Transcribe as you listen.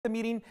the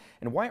meeting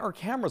and why our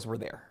cameras were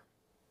there.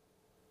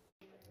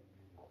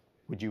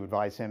 Would you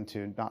advise him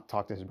to not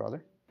talk to his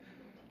brother?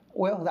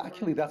 Well,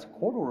 actually, that's a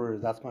court order.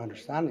 That's my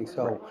understanding.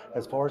 So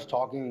as far as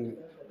talking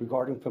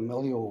regarding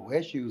familial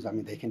issues, I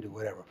mean, they can do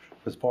whatever.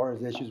 As far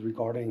as issues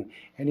regarding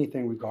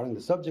anything regarding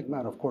the subject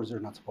matter, of course, they're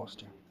not supposed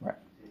to. Right.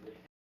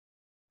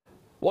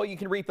 Well, you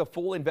can read the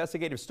full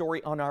investigative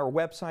story on our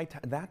website.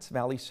 That's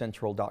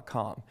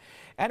valleycentral.com.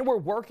 And we're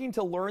working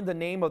to learn the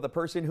name of the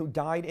person who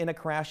died in a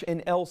crash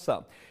in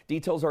Elsa.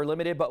 Details are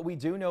limited, but we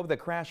do know the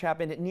crash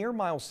happened near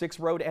Mile 6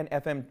 Road and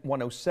FM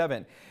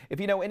 107. If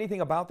you know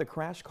anything about the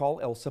crash, call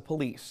Elsa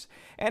Police.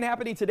 And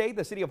happening today,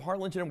 the city of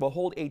Harlingen will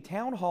hold a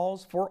Town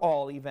Halls for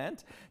All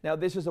event. Now,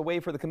 this is a way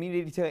for the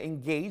community to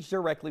engage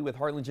directly with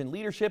Harlingen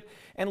leadership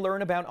and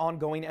learn about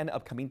ongoing and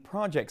upcoming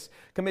projects.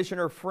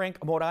 Commissioner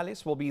Frank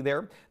Morales will be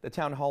there. The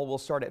Town Hall will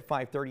start at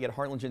 5:30 at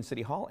Harlingen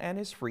City Hall and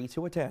is free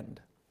to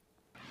attend.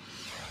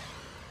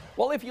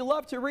 Well, if you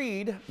love to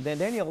read, then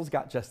Danielle's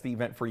got just the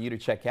event for you to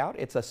check out.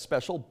 It's a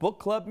special book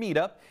club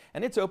meetup,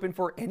 and it's open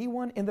for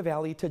anyone in the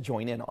Valley to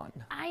join in on.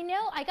 I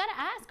know. I gotta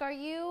ask, are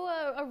you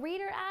a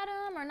reader,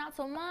 Adam, or not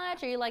so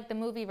much? Or you like the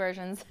movie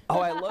versions? Oh,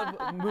 I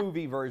love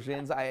movie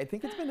versions. I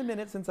think it's been a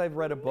minute since I've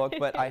read a book,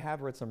 but I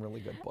have read some really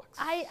good books.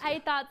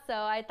 I thought so.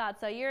 I thought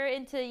so. You're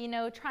into, you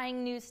know,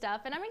 trying new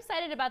stuff, and I'm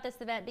excited about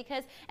this event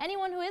because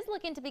anyone who is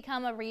looking to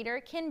become a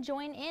reader can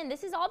join in.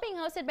 This is all being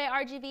hosted by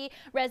RGV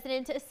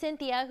resident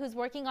Cynthia, who's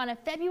working on a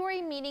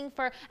February meeting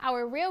for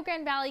our Rio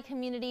Grande Valley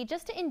community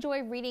just to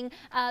enjoy reading.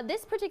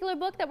 This particular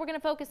book that we're going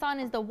to focus on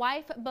is The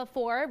Wife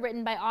Before,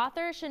 written by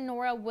author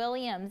Shanora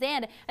Williams.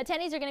 And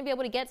attendees are going to be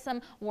able to get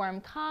some warm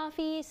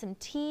coffee, some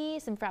tea,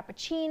 some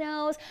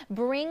frappuccinos,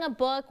 bring a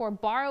book or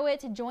borrow it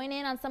to join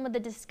in on some of the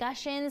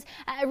discussions.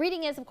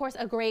 Reading is, of course,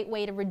 a great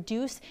way to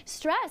reduce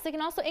stress. It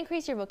can also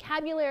increase your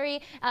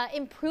vocabulary,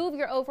 improve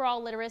your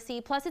overall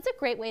literacy. Plus, it's a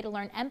great way to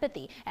learn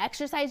empathy,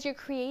 exercise your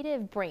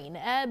creative brain,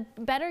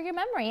 better your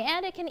memory,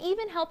 and it can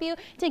even help you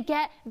to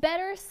get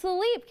better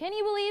sleep. Can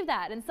you believe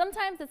that? And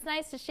sometimes it's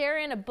nice to share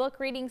in a book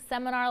reading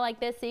seminar like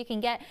this so you can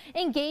get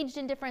engaged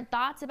in different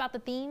thoughts about the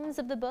themes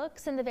of the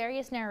books and the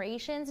various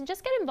narrations and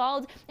just get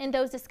involved in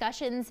those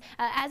discussions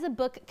as a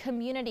book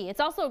community. It's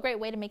also a great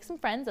way to make some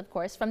friends, of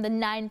course, from the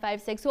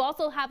 956 who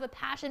also have a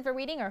passion for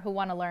reading or who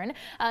want to learn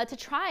to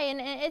try,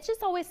 and it's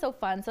just always so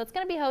fun. So it's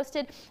going to be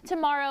hosted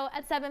tomorrow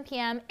at 7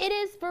 p.m. It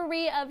is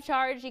free of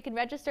charge. You can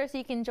register so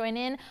you can join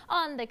in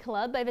on the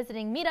club by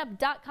visiting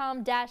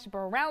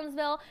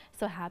meetup.com/Brownsville.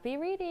 So happy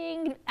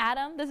reading.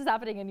 Adam, this is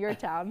happening in your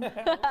town.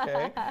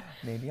 Okay,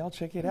 maybe I'll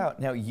check it out.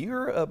 Now,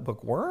 you're a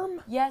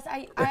bookworm? Yes,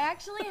 I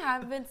actually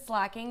have been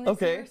slacking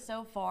this year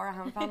so far. I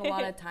haven't found a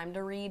lot of time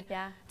to read.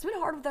 Yeah. It's been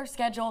hard with our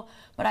schedule,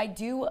 but I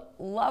do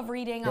love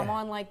reading. I'm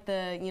on like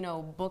the, you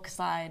know, book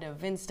side of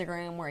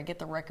Instagram where I get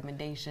the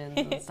recommendations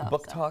and stuff.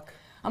 Book talk?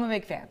 I'm a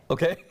big fan.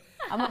 Okay.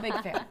 I'm a big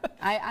fan.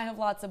 I have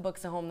lots of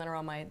books at home that are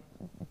on my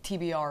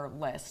TBR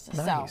list.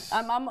 Nice. So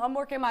I'm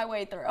working my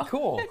way through.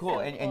 Cool, cool.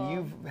 And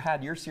you've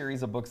had your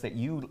series of books that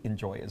you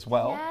enjoy as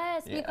well.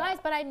 Yes, you guys,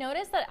 but I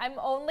noticed that I'm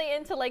only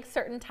into like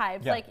certain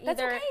types, Yeah. like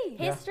either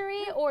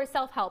history or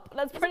self-help.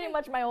 That's pretty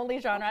much my only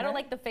genre. I don't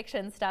like the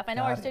fiction stuff. I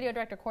know our studio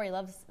director, Corey,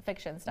 loves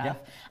fiction stuff.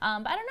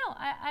 But I don't know.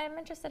 I'm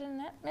interested in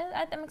it.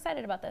 I'm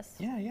excited about this.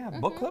 Yeah.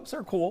 Book clubs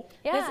are cool.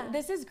 Yeah.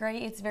 This is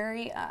great. It's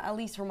very, at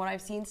least from what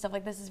I've seen, stuff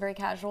like this is very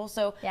casual.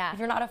 So Yeah. if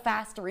you're not a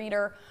fast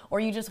reader or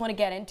you just want to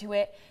get into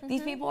it,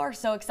 these people are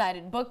so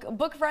excited.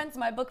 Book friends,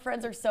 my book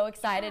friends are so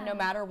excited no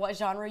matter what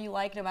genre you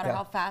like, no matter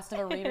how fast of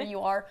a reader you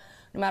are,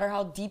 no matter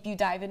how deep you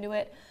dive into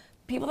it.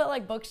 People that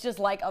like books just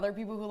like other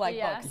people who like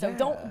books. So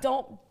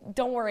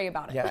don't worry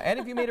about it. Yeah, and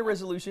if you made a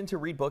resolution to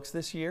read books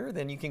this year,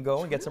 then you can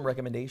go and get some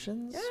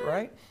recommendations,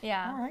 right?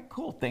 Yeah. All right,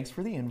 cool. Thanks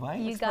for the invite.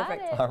 You got it.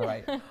 All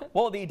right.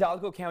 Well, the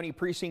Hidalgo County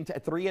Precinct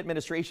 3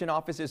 Administration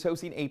Office is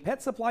hosting a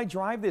pet supply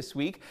drive this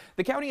week.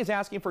 The county is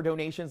asking for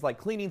donations like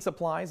cleaning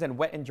supplies and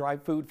wet and dry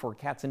food for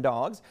cats and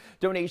dogs.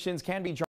 Donations can be